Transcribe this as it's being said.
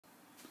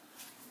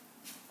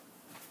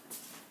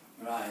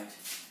Right,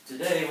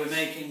 today we're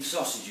making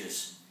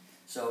sausages.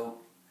 So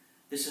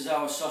this is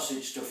our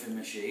sausage stuffing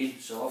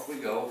machine, so off we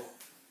go.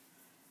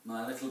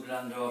 My little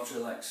granddaughter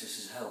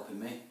Alexis is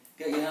helping me.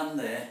 Get your hand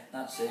there,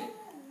 that's it.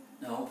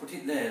 No, put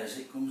it there as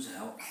it comes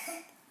out.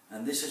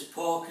 And this is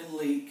pork and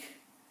leek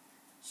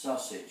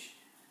sausage.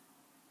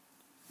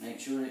 Make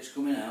sure it's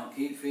coming out,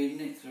 keep feeding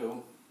it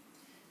through.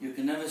 You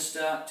can never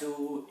start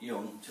too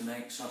young to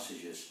make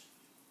sausages.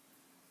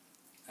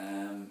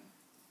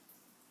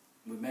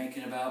 We're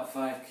making about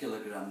 5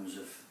 kilograms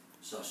of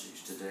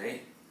sausage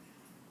today.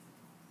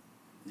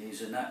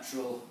 These are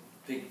natural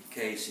pig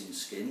casing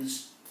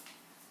skins.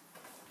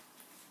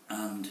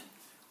 And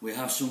we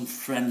have some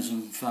friends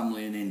and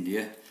family in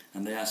India,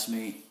 and they asked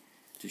me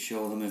to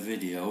show them a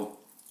video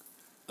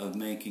of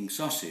making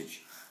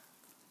sausage.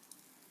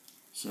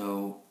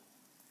 So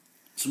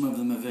some of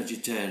them are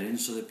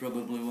vegetarians, so they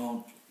probably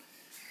won't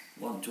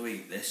want to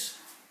eat this.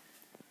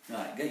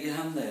 Right, get your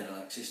hand there,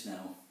 Alexis,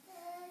 now.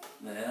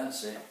 There,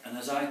 that's it. And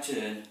as I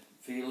turn,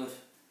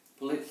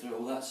 pull it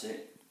through, that's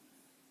it.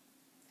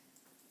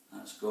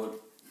 That's good.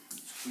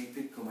 Just keep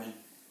it coming.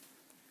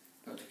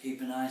 Got to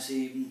keep a nice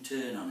even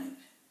turn on it.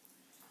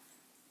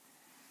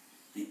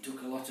 It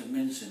took a lot of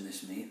mincing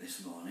this meat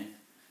this morning,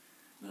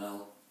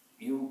 but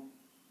you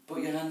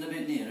put your hand a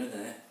bit nearer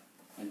there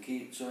and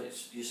keep so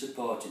you're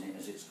supporting it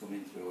as it's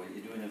coming through.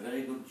 You're doing a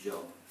very good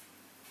job.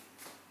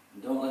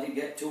 And don't let it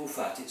get too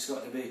fat. It's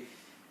got to be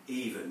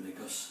even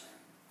because.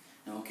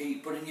 Now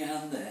keep putting your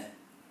hand there.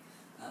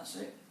 That's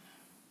it.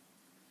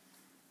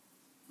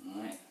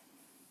 Right.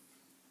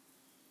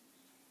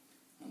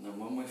 And then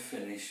when we're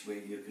finished,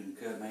 you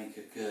can make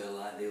a curl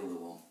like the other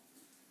one.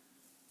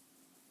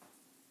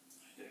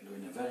 You're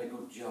doing a very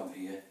good job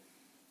here.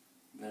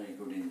 Very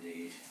good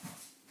indeed.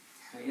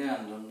 Put your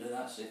hand under,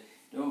 that's it.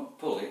 Don't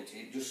pull it,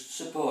 just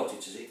support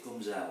it as it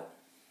comes out.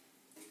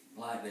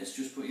 Like this,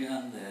 just put your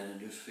hand there and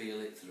just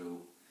feel it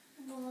through.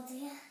 Oh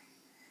dear.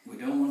 We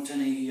don't want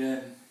any...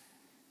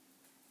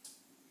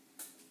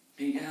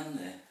 Keep your hand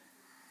there.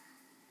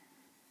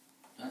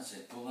 That's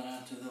it, pull that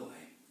out of the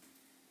way.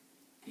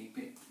 Keep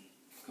it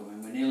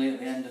coming. We're nearly at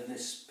the end of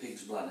this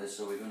pig's bladder,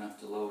 so we're going to have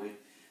to load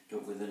it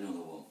up with another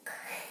one.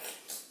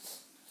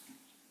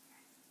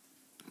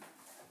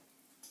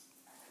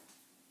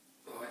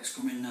 Oh, it's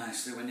coming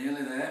nicely, we're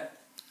nearly there.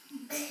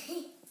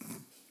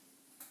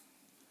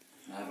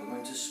 Right, we're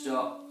going to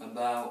stop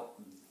about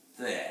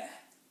there.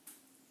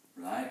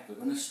 Right, we're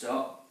going to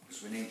stop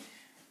because we need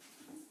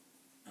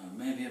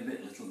maybe a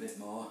little bit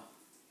more.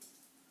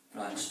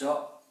 Right,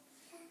 stop,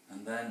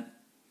 and then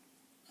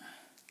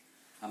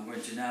I'm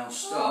going to now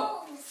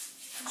stop,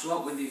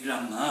 swap with your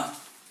grandma,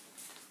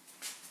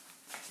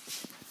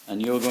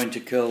 and you're going to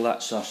curl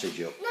that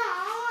sausage up. No,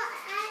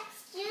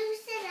 you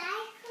said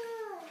I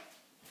could.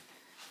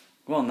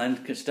 Go on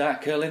then,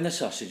 start curling the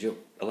sausage up,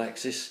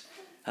 Alexis.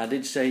 I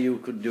did say you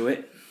could do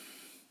it.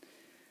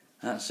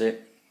 That's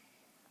it.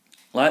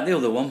 Like the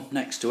other one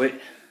next to it.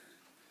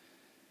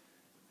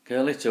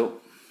 Curl it up.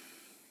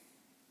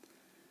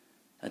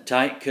 A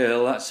tight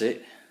curl, that's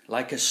it.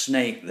 Like a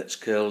snake that's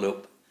curled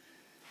up.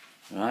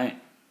 Right?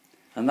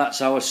 And that's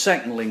our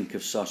second link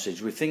of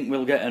sausage. We think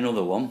we'll get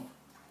another one.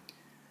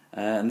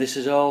 And this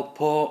is all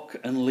pork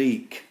and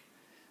leek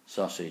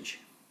sausage.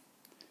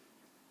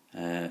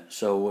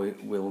 So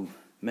we'll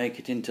make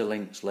it into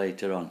links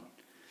later on.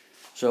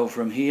 So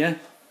from here,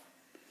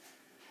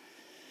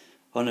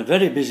 on a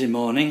very busy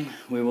morning,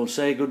 we will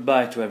say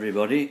goodbye to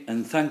everybody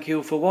and thank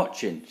you for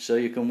watching. So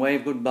you can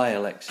wave goodbye,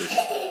 Alexis.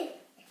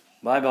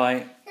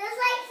 Bye-bye.